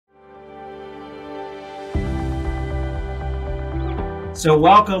So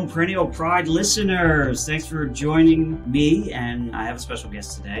welcome, Perennial Pride listeners. Thanks for joining me, and I have a special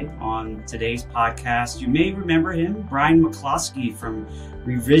guest today on today's podcast. You may remember him, Bryan McCloskey from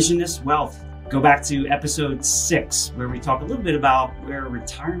Revisionist Wealth. Go back to episode 6, where we talk a little bit about where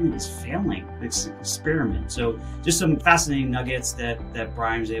retirement is failing, this experiment. So just some fascinating nuggets that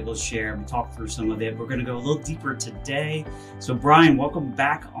Bryan was able to share. We talked through some of it. We're going to go a little deeper today. So Bryan, welcome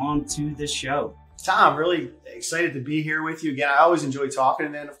back onto the show. Tom, really excited to be here with you again. I always enjoy talking,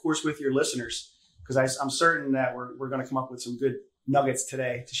 and then of course with your listeners, because I'm certain that we're going to come up with some good nuggets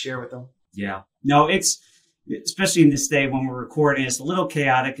today to share with them. Yeah, no, it's especially in this day when we're recording, it's a little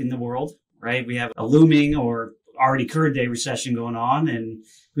chaotic in the world, right? We have a looming or already current day recession going on, and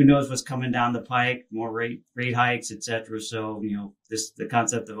who knows what's coming down the pike, more rate hikes, etc. So, the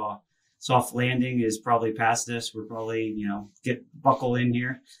concept of a soft landing is probably past us. We're probably, buckle in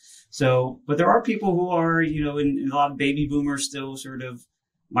here. So, but there are people who are, in a lot of baby boomers still sort of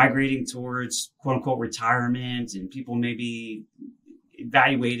migrating towards quote unquote retirement, and people maybe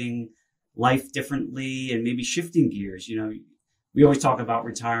evaluating life differently and maybe shifting gears. We always talk about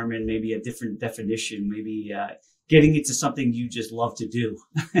retirement, maybe a different definition, maybe getting into something you just love to do.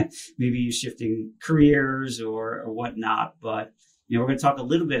 Maybe you're shifting careers or whatnot. But, we're going to talk a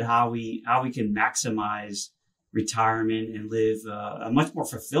little bit how we can maximize retirement and live a much more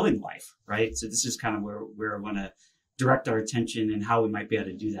fulfilling life, right? So this is kind of where I want to direct our attention and how we might be able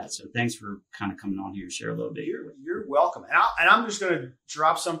to do that. So thanks for kind of coming on here and share a little bit. You're welcome. And I'm just going to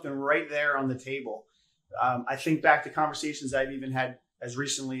drop something right there on the table. I think back to conversations I've even had as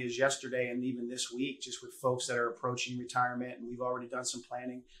recently as yesterday and even this week, just with folks that are approaching retirement, and we've already done some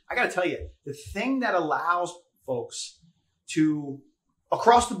planning. I got to tell you, the thing that allows folks to,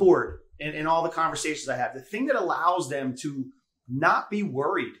 across the board, in all the conversations I have, the thing that allows them to not be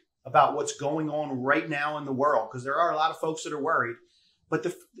worried about what's going on right now in the world, because there are a lot of folks that are worried, but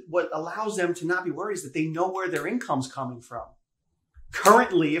what allows them to not be worried is that they know where their income's coming from.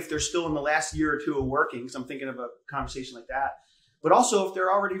 Currently, if they're still in the last year or two of working, because I'm thinking of a conversation like that, but also if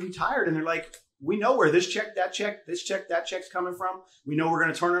they're already retired and they're like, we know where this check, that check's coming from. We know we're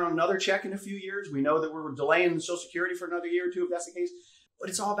going to turn on another check in a few years. We know that we're delaying Social Security for another year or two, if that's the case. But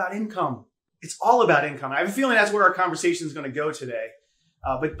it's all about income. It's all about income. I have a feeling that's where our conversation is going to go today.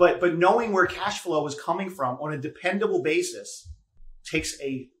 But knowing where cash flow is coming from on a dependable basis takes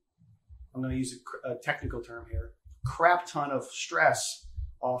I'm going to use a technical term here, crap ton of stress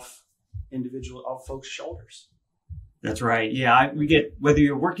off folks' shoulders. That's right. Yeah, we get, whether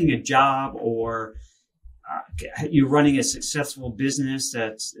you're working a job or you're running a successful business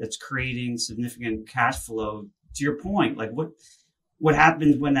that's creating significant cash flow. To your point, like what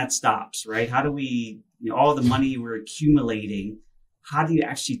happens when that stops, right? How do we, all the money we're accumulating, how do you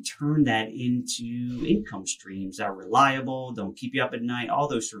actually turn that into income streams that are reliable, don't keep you up at night, all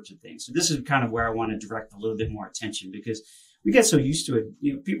those sorts of things. So this is kind of where I want to direct a little bit more attention, because we get so used to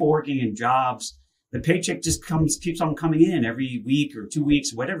it. People working in jobs, the paycheck just keeps on coming in every week or 2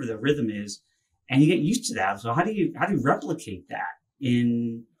 weeks, whatever the rhythm is, and you get used to that. So how do you replicate that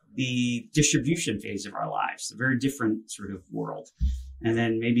in the distribution phase of our lives? A very different sort of world. And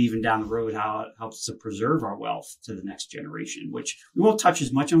then maybe even down the road, how it helps to preserve our wealth to the next generation, which we won't touch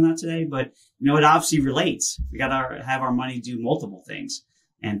as much on that today, but it obviously relates. We got to have our money do multiple things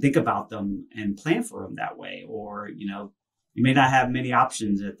and think about them and plan for them that way. Or, you may not have many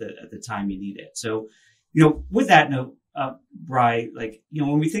options at the time you need it. So, with that note, Bryan,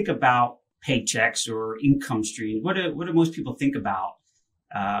 when we think about paychecks or income streams, what do most people think about?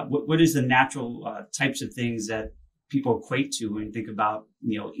 What is the natural types of things that people equate to when you think about,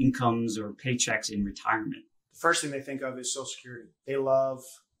 incomes or paychecks in retirement? The first thing they think of is Social Security. They love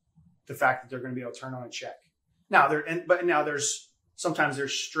the fact that they're going to be able to turn on a check. Sometimes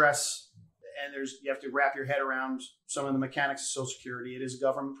there's stress, and you have to wrap your head around some of the mechanics of Social Security. It is a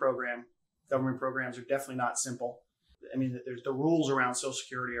government program. Government programs are definitely not simple. I mean, there's the rules around Social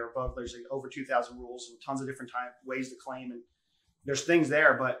Security are above. There's over 2,000 rules and tons of different ways to claim, and there's things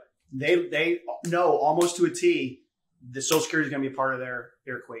there, but they know almost to a T the Social Security is going to be a part of their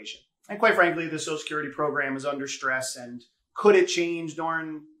equation. And quite frankly, the Social Security program is under stress. And could it change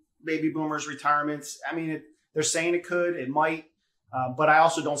during baby boomers' retirements? I mean, they're saying it could, it might, but I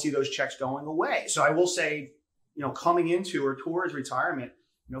also don't see those checks going away. So I will say, coming into or towards retirement,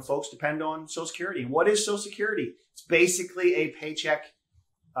 folks depend on Social Security. And what is Social Security? It's basically a paycheck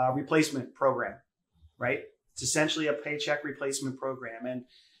replacement program, right? It's essentially a paycheck replacement program.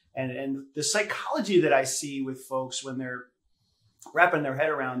 And the psychology that I see with folks when they're wrapping their head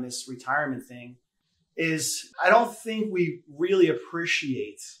around this retirement thing is I don't think we really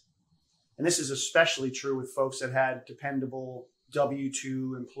appreciate, and this is especially true with folks that had dependable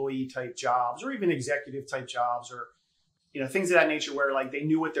W-2 employee type jobs, or even executive type jobs, or things of that nature, where like they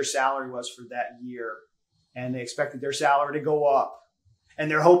knew what their salary was for that year and they expected their salary to go up. And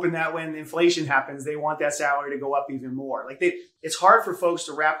they're hoping that when inflation happens, they want that salary to go up even more. It's hard for folks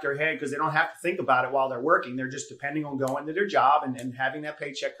to wrap their head because they don't have to think about it while they're working. They're just depending on going to their job and having that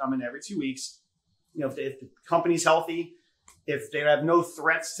paycheck come in every 2 weeks. If the company's healthy, if they have no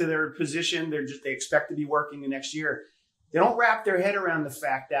threats to their position, they expect to be working the next year. They don't wrap their head around the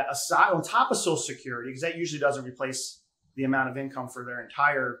fact that aside on top of Social Security, because that usually doesn't replace the amount of income for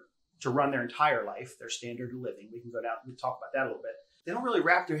to run their entire life, their standard of living. We can go down and talk about that a little bit. They don't really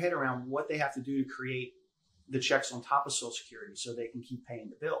wrap their head around what they have to do to create the checks on top of Social Security so they can keep paying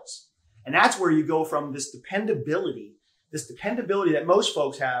the bills. And that's where you go from this dependability that most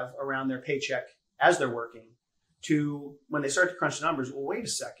folks have around their paycheck as they're working, to when they start to crunch the numbers, well, wait a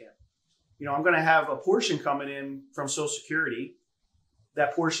second. I'm going to have a portion coming in from Social Security.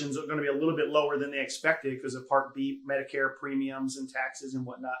 That portion's going to be a little bit lower than they expected because of Part B, Medicare premiums and taxes and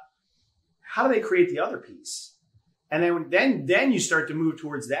whatnot. How do they create the other piece? And then you start to move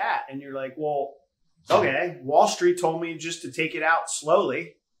towards that, and you're like, well, okay, Wall Street told me just to take it out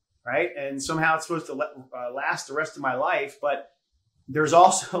slowly, right? And somehow it's supposed to last the rest of my life. But there's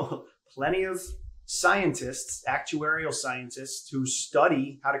also plenty of scientists, actuarial scientists, who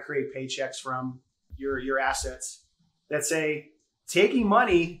study how to create paychecks from your assets that say taking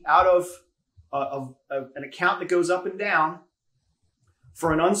money out of an account that goes up and down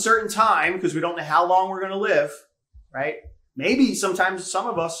for an uncertain time, because we don't know how long we're going to live, right? Maybe sometimes some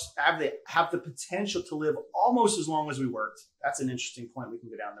of us have the potential to live almost as long as we worked. That's an interesting point we can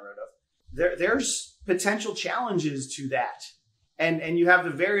go down the road of. There's potential challenges to that. And you have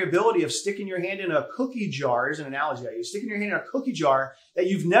the variability of sticking your hand in a cookie jar, is an analogy I use, sticking your hand in a cookie jar that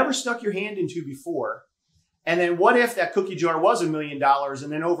you've never stuck your hand into before. And then what if that cookie jar was $1 million,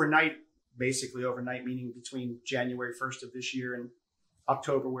 and then overnight, meaning between January 1st of this year and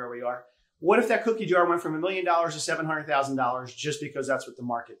October where we are, what if that cookie jar went from $1 million to $700,000 just because that's what the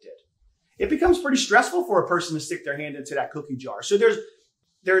market did? It becomes pretty stressful for a person to stick their hand into that cookie jar. So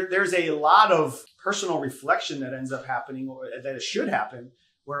there's a lot of personal reflection that ends up happening, or that it should happen,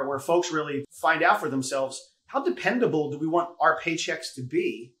 where folks really find out for themselves, how dependable do we want our paychecks to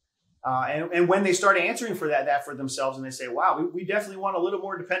be? And when they start answering for that for themselves, and they say, wow, we definitely want a little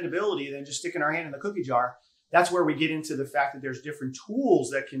more dependability than just sticking our hand in the cookie jar. That's where we get into the fact that there's different tools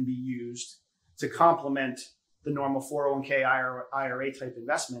that can be used to complement the normal 401k, IRA type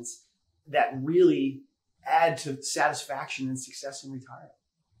investments that really add to satisfaction and success in retirement.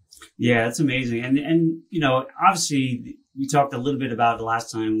 Yeah, it's amazing. And obviously we talked a little bit about the last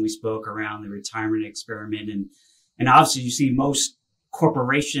time we spoke around the retirement experiment. And obviously you see most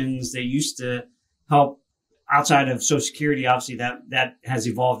corporations, they used to help outside of Social Security. Obviously that has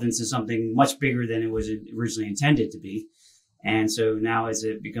evolved into something much bigger than it was originally intended to be. And so now as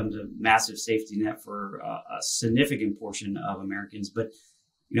it becomes a massive safety net for a significant portion of Americans. But,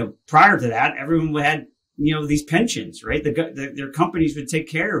 prior to that, everyone had, these pensions, right? Their companies would take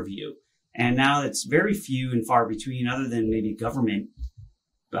care of you. And now it's very few and far between, other than maybe government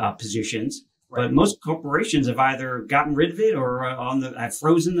positions. Right. But most corporations have either gotten rid of it or have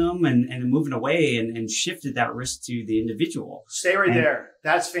frozen them and moving away and shifted that risk to the individual. Stay right there.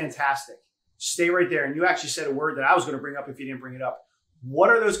 That's fantastic. Stay right there. And you actually said a word that I was going to bring up if you didn't bring it up. What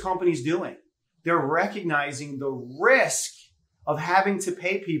are those companies doing? They're recognizing the risk of having to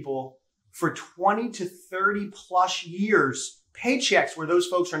pay people for 20 to 30 plus years paychecks where those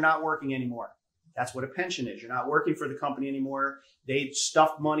folks are not working anymore. That's what a pension is. You're not working for the company anymore. They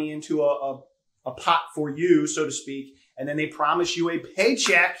stuff money into a pot for you, so to speak, and then they promise you a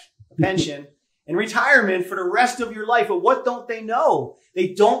paycheck, a pension, in retirement for the rest of your life. But what don't they know?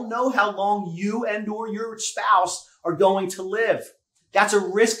 They don't know how long you and or your spouse are going to live. That's a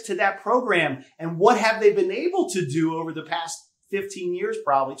risk to that program. And what have they been able to do over the past 15 years,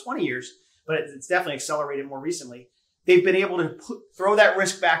 probably 20 years, but it's definitely accelerated more recently. They've been able to throw that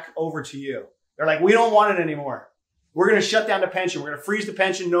risk back over to you. They're like, we don't want it anymore. We're going to shut down the pension. We're going to freeze the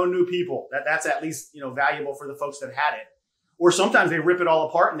pension. No new people. That's at least, valuable for the folks that had it. Or sometimes they rip it all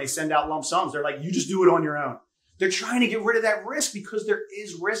apart and they send out lump sums. They're like, you just do it on your own. They're trying to get rid of that risk because there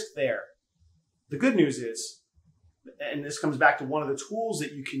is risk there. The good news is, and this comes back to one of the tools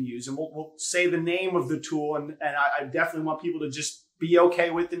that you can use, and we'll say the name of the tool, and I definitely want people to just be okay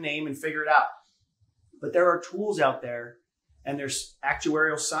with the name and figure it out. But there are tools out there, and there's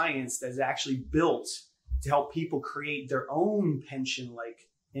actuarial science that is actually built to help people create their own pension-like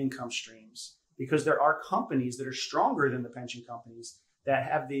income streams, because there are companies that are stronger than the pension companies that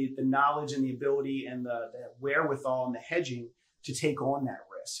have the knowledge and the ability and the wherewithal and the hedging to take on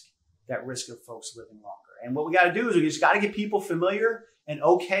that risk of folks living longer. And what we got to do is we just got to get people familiar and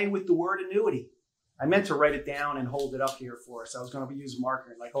okay with the word annuity. I meant to write it down and hold it up here for us. I was going to use a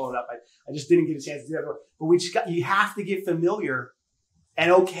marker and hold it up. I just didn't get a chance to do that. But you have to get familiar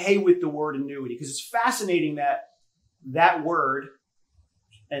and okay with the word annuity, because it's fascinating that word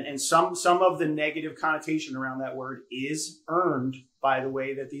and some of the negative connotation around that word is earned by the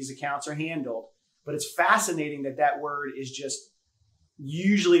way that these accounts are handled. But it's fascinating that word is just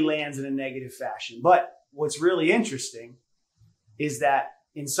usually lands in a negative fashion. But what's really interesting is that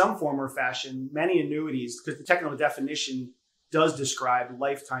in some form or fashion, many annuities, because the technical definition does describe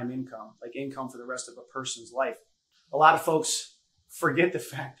lifetime income, like income for the rest of a person's life. A lot of folks forget the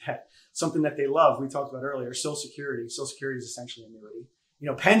fact that something that they love, we talked about earlier, Social Security. Social Security is essentially annuity.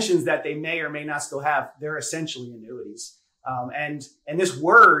 Pensions that they may or may not still have, they're essentially annuities. And this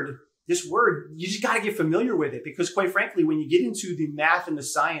word, you just got to get familiar with it, because quite frankly, when you get into the math and the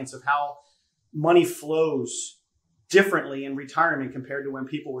science of how money flows differently in retirement compared to when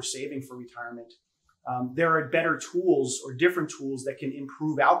people were saving for retirement, there are better tools or different tools that can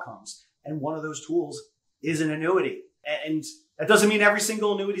improve outcomes. And one of those tools is an annuity. And that doesn't mean every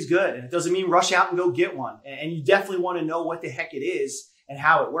single annuity is good. And it doesn't mean rush out and go get one. And you definitely want to know what the heck it is and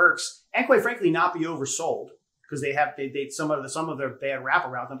how it works. And quite frankly, not be oversold, because some of their bad rap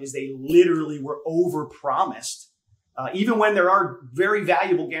around them is they literally were overpromised. Even when there are very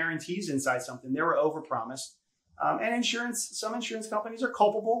valuable guarantees inside something, they were overpromised. And some insurance companies are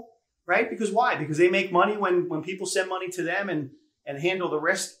culpable, right? Because why? Because they make money when people send money to them and handle the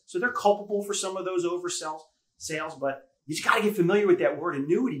risk. So they're culpable for some of those oversales. But you just got to get familiar with that word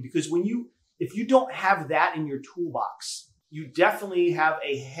annuity, because if you don't have that in your toolbox, you definitely have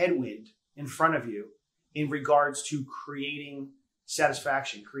a headwind in front of you in regards to creating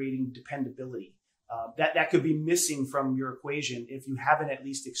satisfaction, creating dependability. That could be missing from your equation if you haven't at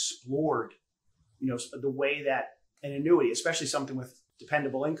least explored, the way that an annuity, especially something with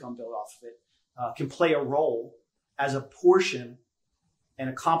dependable income built off of it, can play a role as a portion and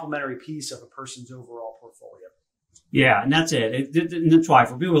a complementary piece of a person's overall portfolio. Yeah, and that's it. And that's why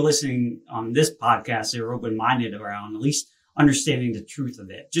for people listening on this podcast, they're open-minded around at least understanding the truth of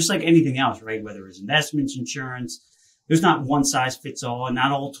it. Just like anything else, right? Whether it's investments, insurance, there's not one size fits all, and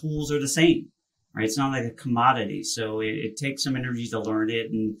not all tools are the same, right? It's not like a commodity. So it takes some energy to learn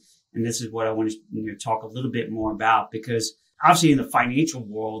it. And this is what I want to talk a little bit more about, because obviously in the financial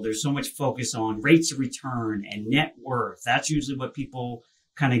world, there's so much focus on rates of return and net worth. That's usually what people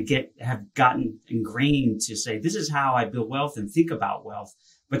kind of have gotten ingrained to say, this is how I build wealth and think about wealth.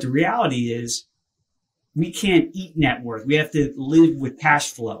 But the reality is we can't eat net worth. We have to live with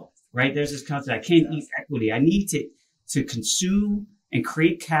cash flow, right? There's this concept, I can't eat equity. I need to consume and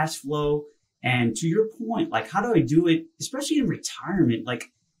create cash flow. And to your point, like, how do I do it, especially in retirement,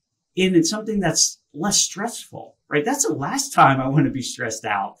 like in something that's less stressful, right? That's the last time I want to be stressed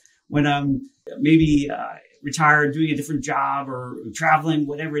out, when I'm maybe retired, doing a different job or traveling,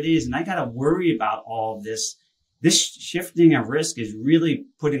 whatever it is. And I got to worry about all of this. This shifting of risk is really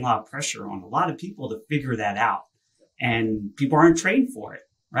putting a lot of pressure on a lot of people to figure that out. And people aren't trained for it,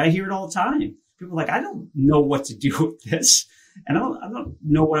 right? I hear it all the time. People are like, I don't know what to do with this. And I don't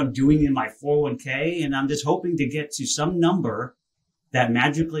know what I'm doing in my 401k. And I'm just hoping to get to some number that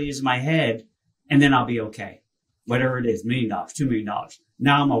magically is in my head, and then I'll be okay. Whatever it is, $1 million, $2 million.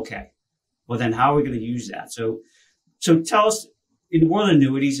 Now I'm okay. Well, then how are we going to use that? So tell us, in the world of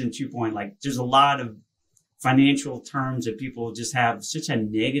annuities, and to your point, like, there's a lot of financial terms that people just have such a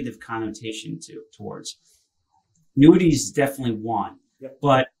negative connotation towards. Annuities is definitely one. Yep.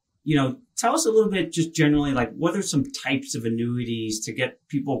 But, tell us a little bit just generally, like, what are some types of annuities to get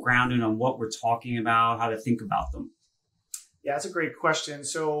people grounded on what we're talking about, how to think about them? Yeah, that's a great question.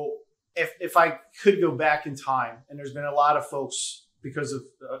 So if I could go back in time, and there's been a lot of folks because of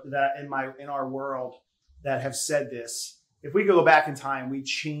that in our world that have said this, if we go back in time, we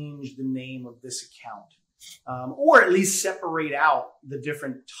change the name of this account, or at least separate out the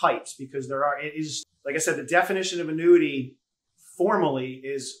different types, because it is, like I said, the definition of annuity formally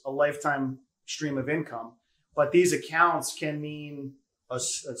is a lifetime stream of income, but these accounts can mean a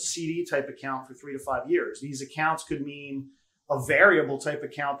CD type account for 3 to 5 years. These accounts could mean a variable type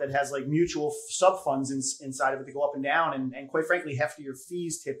account that has like mutual sub funds inside of it that go up and down, and quite frankly, heftier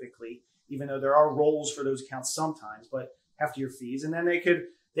fees typically, even though there are roles for those accounts sometimes, but heftier fees. And then they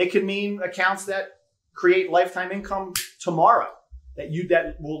could mean accounts that create lifetime income tomorrow that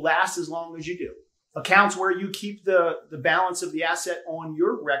will last as long as you do. Accounts where you keep the balance of the asset on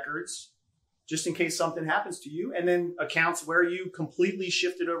your records just in case something happens to you. And then accounts where you completely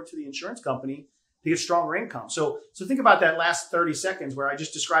shift it over to the insurance company to get stronger income. So think about that last 30 seconds where I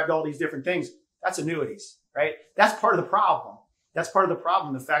just described all these different things. That's annuities, right? That's part of the problem. That's part of the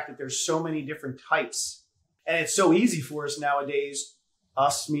problem, the fact that there's so many different types. And it's so easy for us nowadays,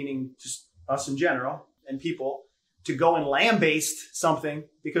 us meaning just us in general and people, to go and lambaste something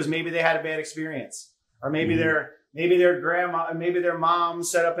because maybe they had a bad experience, or maybe their grandma, maybe their mom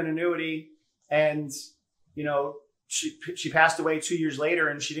set up an annuity and, you know, she passed away 2 years later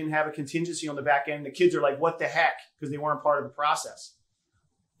and she didn't have a contingency on the back end. The kids are like, what the heck? Because they weren't part of the process.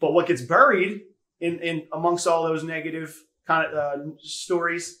 But what gets buried in amongst all those negative kind of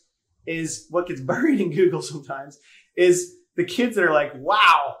stories is what gets buried in Google sometimes is the kids that are like,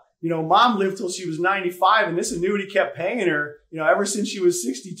 wow, you know, mom lived till she was 95 and this annuity kept paying her, you know, ever since she was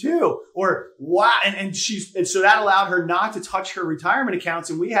 62, or wow. And so that allowed her not to touch her retirement accounts.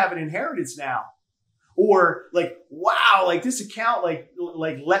 And we have an inheritance now. Or like, wow, like this account, like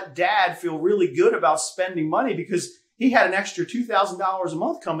let dad feel really good about spending money because he had an extra $2,000 a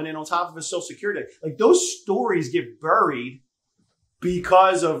month coming in on top of his Social Security. Like those stories get buried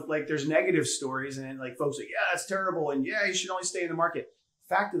because of like, there's negative stories and like folks like, yeah, that's terrible. And yeah, you should only stay in the market.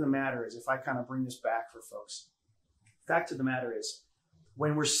 Fact of the matter is, if I kind of bring this back for folks, fact of the matter is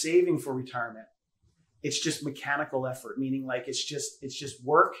when we're saving for retirement, it's just mechanical effort, meaning like, it's just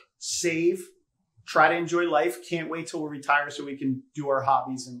work, save, try to enjoy life. Can't wait till we retire so we can do our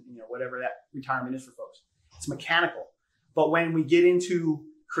hobbies and, you know, whatever that retirement is for folks. It's mechanical. But when we get into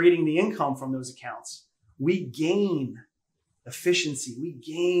creating the income from those accounts, we gain efficiency. We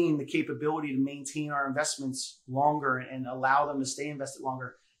gain the capability to maintain our investments longer and allow them to stay invested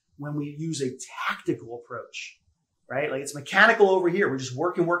longer when we use a tactical approach, right? Like it's mechanical over here. We're just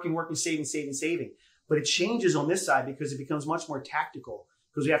working, saving. But it changes on this side because it becomes much more tactical.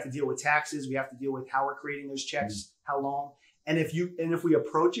 Because we have to deal with taxes, we have to deal with how we're creating those checks, how long. And if we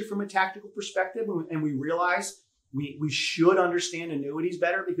approach it from a tactical perspective and we realize we should understand annuities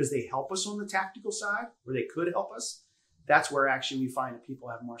better because they help us on the tactical side, or they could help us, that's where actually we find that people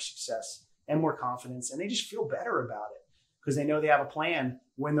have more success and more confidence, and they just feel better about it because they know they have a plan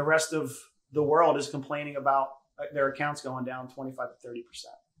when the rest of the world is complaining about their accounts going down 25 to 30%.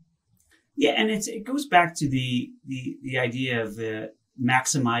 Yeah, and it goes back to the idea of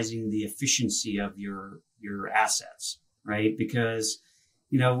maximizing the efficiency of your assets, right? Because,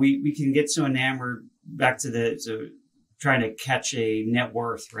 you know, we can get so enamored back to trying to catch a net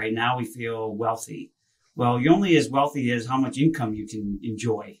worth, right? Now we feel wealthy. Well, you're only as wealthy as how much income you can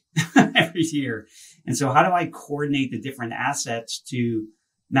enjoy every year. And so how do I coordinate the different assets to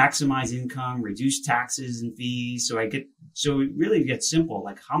maximize income, reduce taxes and fees? So it really gets simple.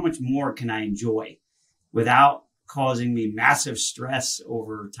 Like how much more can I enjoy without causing me massive stress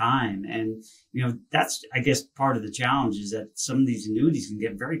over time? And, you know, that's, I guess, part of the challenge is that some of these annuities can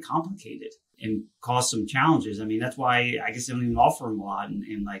get very complicated and cause some challenges. I mean, that's why I guess they don't even offer them a lot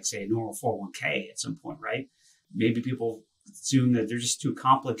in like, say, a normal 401k at some point, right? Maybe people assume that they're just too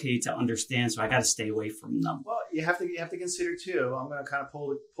complicated to understand, so I got to stay away from them. Well, you have to consider too. I'm going to kind of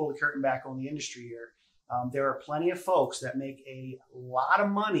pull the curtain back on the industry here. There are plenty of folks that make a lot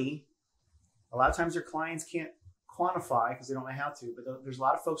of money. A lot of times their clients can't quantify because they don't know how to, but there's a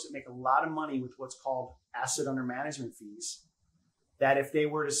lot of folks that make a lot of money with what's called asset under management fees. That if they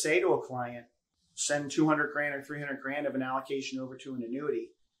were to say to a client, send 200 grand or 300 grand of an allocation over to an annuity,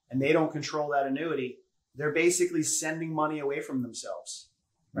 and they don't control that annuity, they're basically sending money away from themselves,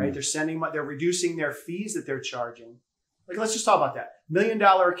 right? Mm-hmm. They're reducing their fees that they're charging. Like, let's just talk about that. $1 million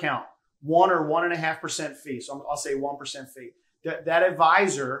account, 1 or 1.5% fee. So I'll say 1% fee. That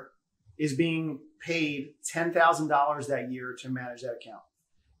advisor is being paid $10,000 that year to manage that account.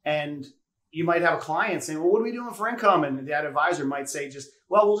 And you might have a client saying, well, what are we doing for income? And that advisor might say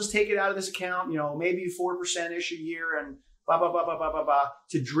we'll just take it out of this account, you know, maybe 4%-ish a year and blah, blah, blah, blah, blah, blah, blah,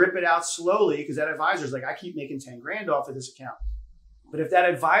 to drip it out slowly. Because that advisor is like, I keep making 10 grand off of this account. But if that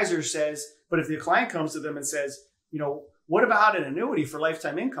advisor says, but if the client comes to them and says, you know, what about an annuity for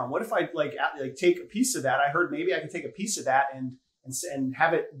lifetime income? What if I like take a piece of that? I heard maybe I could take a piece of that and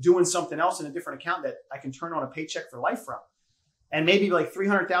have it doing something else in a different account that I can turn on a paycheck for life from. And maybe like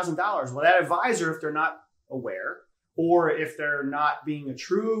 $300,000. Well, that advisor, if they're not aware, or if they're not being a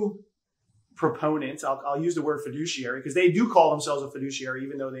true proponent, I'll use the word fiduciary, because they do call themselves a fiduciary,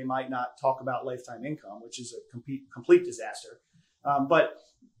 even though they might not talk about lifetime income, which is a complete disaster. But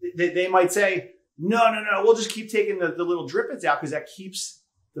they might say, no, we'll just keep taking the little drippets out because that keeps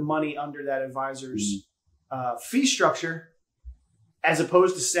the money under that advisor's fee structure, as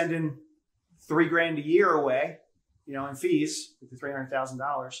opposed to sending $3,000 a year away, you know, in fees with the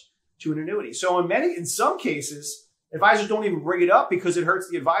 $300,000 to an annuity. So in some cases, Advisors don't even bring it up because it hurts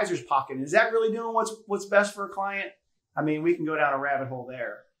the advisor's pocket. Is that really doing what's best for a client? I mean, we can go down a rabbit hole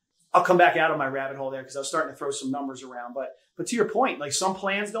there. I'll come back out of my rabbit hole there because I was starting to throw some numbers around. But to your point, like some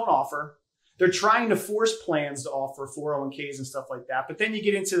plans don't offer. They're trying to force plans to offer 401ks and stuff like that. But then you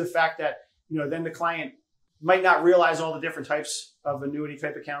get into the fact that, then the client might not realize all the different types of annuity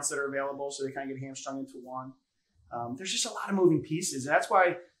type accounts that are available. So they kind of get hamstrung into one. There's just a lot of moving pieces. And that's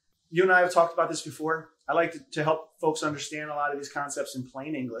why you and I have talked about this before. I like to help folks understand a lot of these concepts in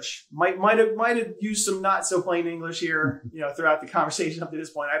plain English. Might have used some not so plain English here, throughout the conversation up to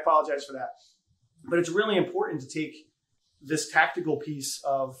this point. I apologize for that. But it's really important to take this tactical piece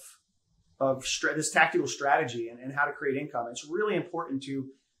of this tactical strategy and how to create income. It's really important to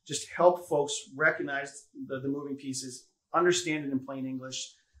just help folks recognize the moving pieces, understand it in plain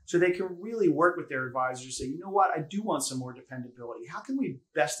English, so they can really work with their advisors and say, you know what, I do want some more dependability. How can we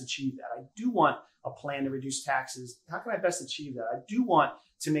best achieve that? I do want a plan to reduce taxes. How can I best achieve that? I do want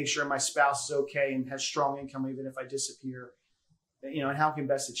to make sure my spouse is okay and has strong income even if I disappear. And how can I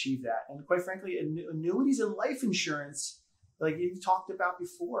best achieve that? And quite frankly, annuities and life insurance, like you've talked about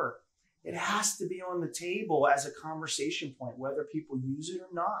before, it has to be on the table as a conversation point, whether people use it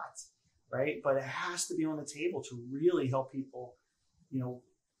or not, right? But it has to be on the table to really help people,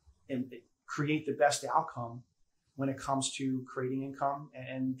 and create the best outcome when it comes to creating income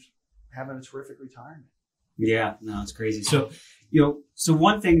and having a terrific retirement. Yeah, no, it's crazy. So, so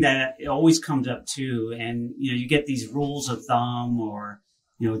one thing that it always comes up too, and, you get these rules of thumb or,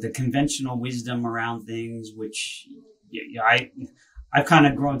 the conventional wisdom around things, which I've kind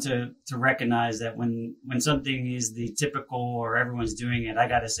of grown to recognize that when something is the typical or everyone's doing it, I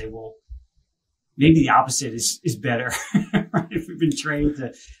got to say, well, maybe the opposite is better. Right? If we've been trained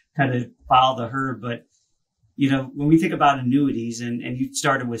to kind of follow the herd. But, when we think about annuities and you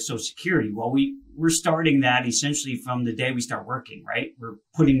started with Social Security, well, we're starting that essentially from the day we start working, right? We're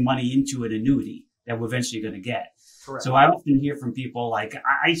putting money into an annuity that we're eventually going to get. Correct. So I often hear from people like,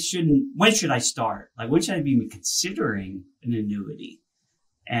 when should I start? Like, when should I be considering an annuity?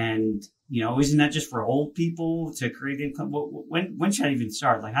 And, isn't that just for old people to create income? When should I even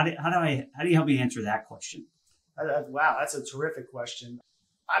start? Like, how do you help me answer that question? Wow, that's a terrific question.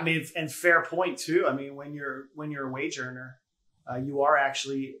 I mean, and fair point too. I mean, when you're a wage earner,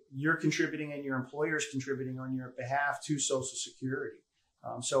 you're contributing and your employer's contributing on your behalf to Social Security.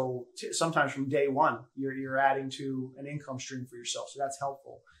 Sometimes from day one, you're adding to an income stream for yourself. So that's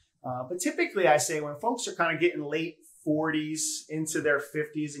helpful. But typically I say when folks are kind of getting late 40s into their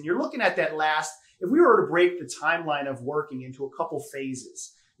 50s, and you're looking at that if we were to break the timeline of working into a couple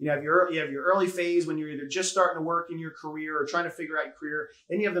phases, you have your early phase when you're either just starting to work in your career or trying to figure out your career.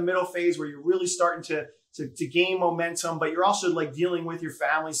 Then you have the middle phase where you're really starting to gain momentum, but you're also like dealing with your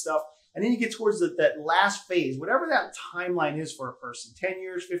family stuff. And then you get towards that last phase, whatever that timeline is for a person, 10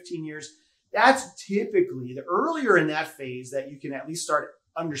 years, 15 years, that's typically the earlier in that phase that you can at least start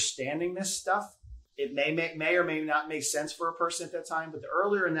understanding this stuff. It may or may not make sense for a person at that time, but the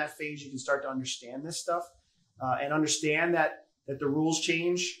earlier in that phase, you can start to understand this stuff and understand that the rules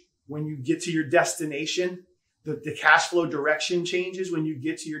change when you get to your destination. The cash flow direction changes when you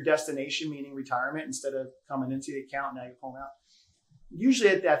get to your destination, meaning retirement, instead of coming into the account, now you're pulling out. Usually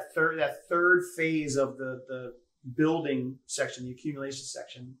at that third phase of the building section, the accumulation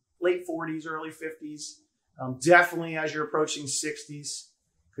section, late 40s, early 50s, definitely as you're approaching 60s,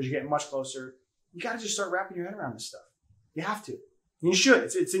 because you're getting much closer, you got to just start wrapping your head around this stuff. You have to. And you should.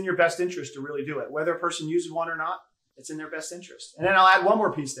 It's in your best interest to really do it. Whether a person uses one or not, it's in their best interest. And then I'll add one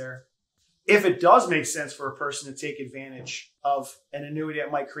more piece there. If it does make sense for a person to take advantage of an annuity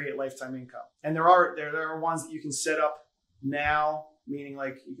that might create lifetime income, and there are ones that you can set up now, meaning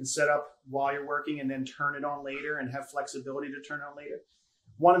like you can set up while you're working and then turn it on later and have flexibility to turn it on later.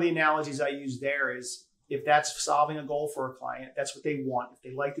 One of the analogies I use there is if that's solving a goal for a client, that's what they want. If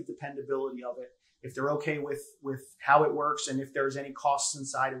they like the dependability of it, if they're okay with how it works, and if there's any costs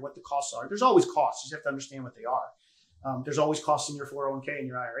inside and what the costs are. There's always costs. You just have to understand what they are. There's always costs in your 401k and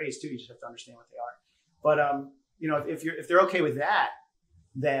your IRAs too. You just have to understand what they are. But if they're okay with that,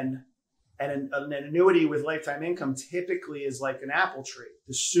 then an annuity with lifetime income typically is like an apple tree.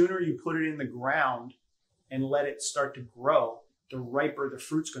 The sooner you put it in the ground and let it start to grow, the riper the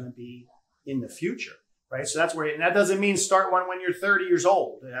fruit's going to be in the future, right? So that's where, and that doesn't mean start one when you're 30 years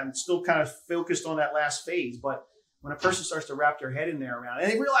old. I'm still kind of focused on that last phase, but when a person starts to wrap their head in there around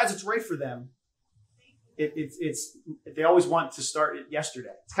and they realize it's right for them, they always want to start it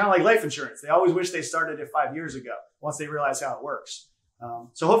yesterday. It's kind of like life insurance. They always wish they started it 5 years ago once they realize how it works.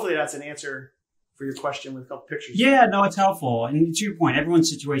 So hopefully that's an answer for your question with a couple pictures. Yeah, no, it's helpful. And to your point, everyone's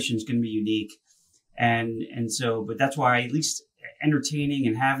situation is going to be unique. And so, but that's why at least entertaining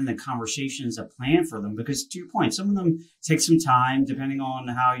and having the conversations a plan for them, because to your point, some of them take some time depending on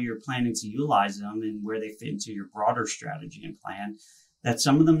how you're planning to utilize them and where they fit into your broader strategy and plan. That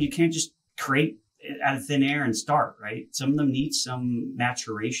some of them you can't just create out of thin air and start, right? Some of them need some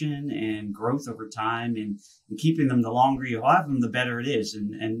maturation and growth over time, and keeping them, the longer you have them, the better it is.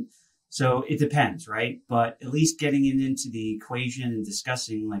 And so it depends, right? But at least getting it into the equation and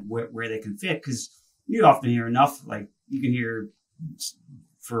discussing like where they can fit, because you often hear enough, like you can hear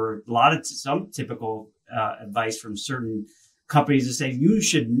for a lot of some typical advice from certain companies that say you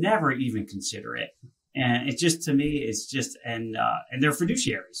should never even consider it. And it just, to me, it's just, and they're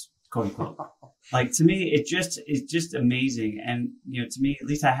fiduciaries, quote unquote. Like, to me, it's just amazing. And, you know, to me, at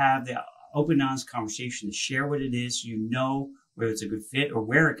least I have the open, honest conversation to share what it is, whether it's a good fit or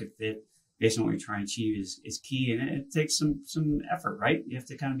where it could fit based on what you're trying to achieve is key. And it takes some effort, right? You have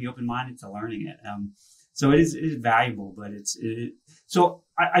to kind of be open-minded to learning it. So it is valuable, but so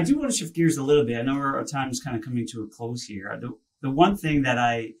I do want to shift gears a little bit. I know our time is kind of coming to a close here. The one thing that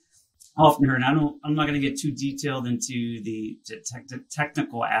I often heard, and I'm not going to get too detailed into the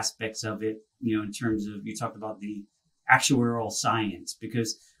technical aspects of it, you know, in terms of, you talked about the actuarial science,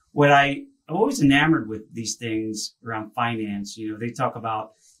 because what I'm always enamored with these things around finance, you know, they talk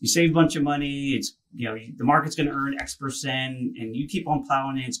about you save a bunch of money, it's, you know, the market's going to earn X%, and you keep on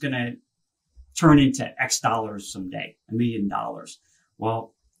plowing it, it's going to turn into X dollars someday, $1 million.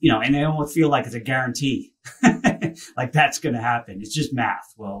 Well, you know, and they almost feel like it's a guarantee, like that's going to happen. It's just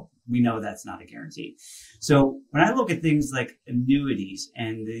math. Well, we know that's not a guarantee. So when I look at things like annuities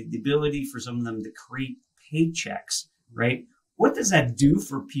and the ability for some of them to create paychecks, right? What does that do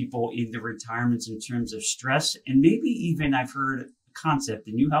for people in the retirements in terms of stress? And maybe even I've heard a concept,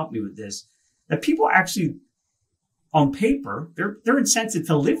 and you helped me with this, that people actually, on paper, they're incented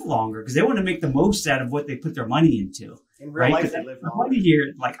to live longer because they want to make the most out of what they put their money into. In real life, they live longer. Money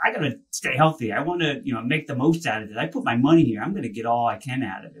here, like, I gotta stay healthy. I want to, you know, make the most out of it. I put my money here. I'm going to get all I can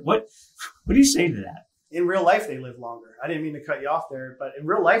out of it. What do you say to that? In real life, they live longer. I didn't mean to cut you off there, but in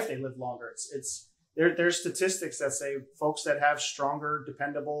real life, they live longer. There's statistics that say folks that have stronger,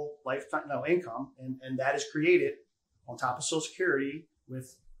 dependable lifetime income, and that is created on top of Social Security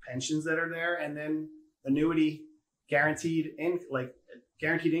with pensions that are there, and then annuity guaranteed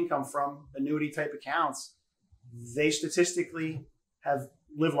income from annuity type accounts. They statistically have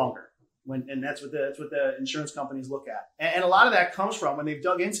lived longer, and that's what the insurance companies look at. And a lot of that comes from, when they've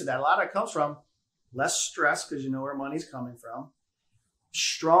dug into that, a lot of it comes from less stress, because you know where money's coming from.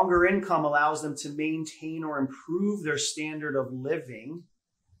 Stronger income allows them to maintain or improve their standard of living,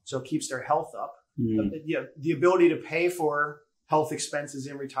 so it keeps their health up. The ability to pay for health expenses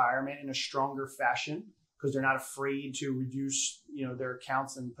in retirement in a stronger fashion, because they're not afraid to reduce, you know, their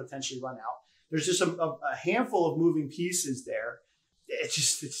accounts and potentially run out. There's just a handful of moving pieces there.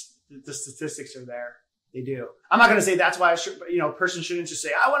 The statistics are there. They do. I'm not going to say that's why a person shouldn't just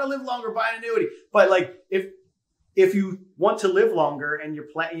say, I want to live longer, buy an annuity. But like, if you want to live longer and you're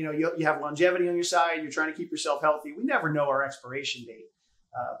you have longevity on your side, you're trying to keep yourself healthy. We never know our expiration date.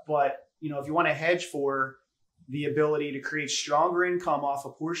 But you know, if you want to hedge for the ability to create stronger income off a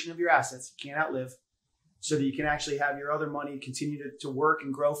portion of your assets, you can't outlive, so that you can actually have your other money continue to work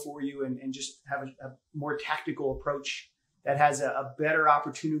and grow for you, and just have a more tactical approach that has a better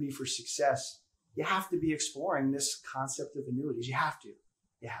opportunity for success. You have to be exploring this concept of annuities. You have to.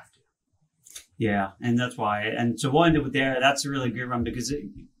 Yeah. And that's why. And so we'll end it with there. That's a really good one, because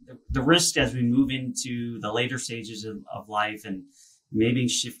the risk as we move into the later stages of life, and maybe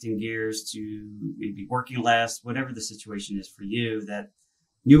shifting gears to maybe working less, whatever the situation is for you, that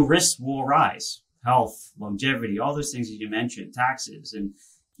new risks will arise. Health, longevity, all those things that you mentioned, taxes, and,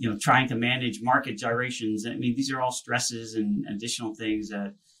 you know, trying to manage market gyrations. I mean, these are all stresses and additional things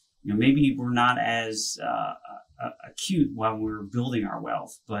that, you know, maybe we're not as acute while we're building our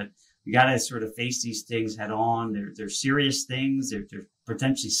wealth, but we got to sort of face these things head on. They're serious things. They're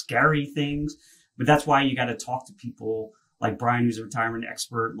potentially scary things, but that's why you got to talk to people like Bryan, who's a retirement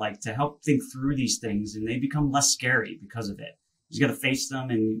expert, like, to help think through these things, and they become less scary because of it. You got to face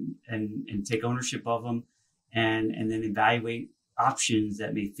them and take ownership of them, and then evaluate options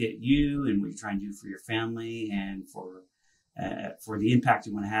that may fit you and what you're trying to do for your family, and for the impact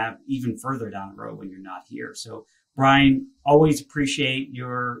you want to have even further down the road when you're not here. So, Bryan, always appreciate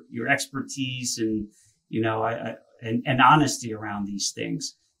your expertise and, you know, and honesty around these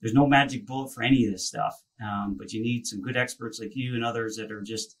things. There's no magic bullet for any of this stuff, but you need some good experts like you and others that are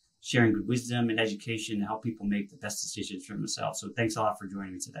just sharing good wisdom and education to help people make the best decisions for themselves. So thanks a lot for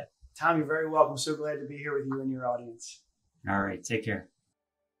joining me today. Tom, you're very welcome. So glad to be here with you and your audience. All right. Take care.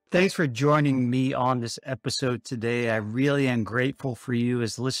 Thanks for joining me on this episode today. I really am grateful for you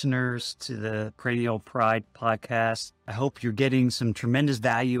as listeners to the Perennial Pride podcast. I hope you're getting some tremendous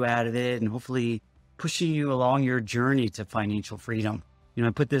value out of it and hopefully pushing you along your journey to financial freedom. I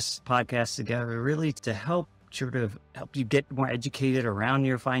put this podcast together really to help you get more educated around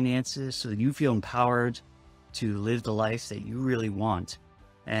your finances so that you feel empowered to live the life that you really want.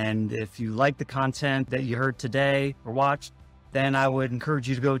 And if you like the content that you heard today or watched, then I would encourage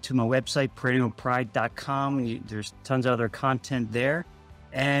you to go to my website, perennialpride.com. There's tons of other content there.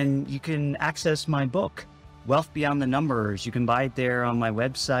 And you can access my book, Wealth Beyond the Numbers. You can buy it there on my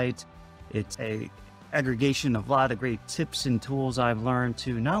website. It's a aggregation of a lot of great tips and tools I've learned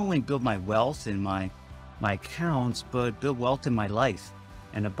to not only build my wealth in my accounts, but build wealth in my life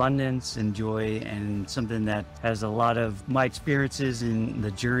and abundance and joy, and something that has a lot of my experiences in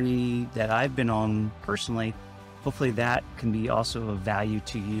the journey that I've been on personally. Hopefully that can be also of value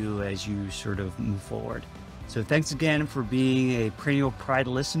to you as you sort of move forward. So thanks again for being a Perennial Pride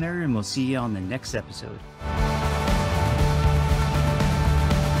listener, and we'll see you on the next episode.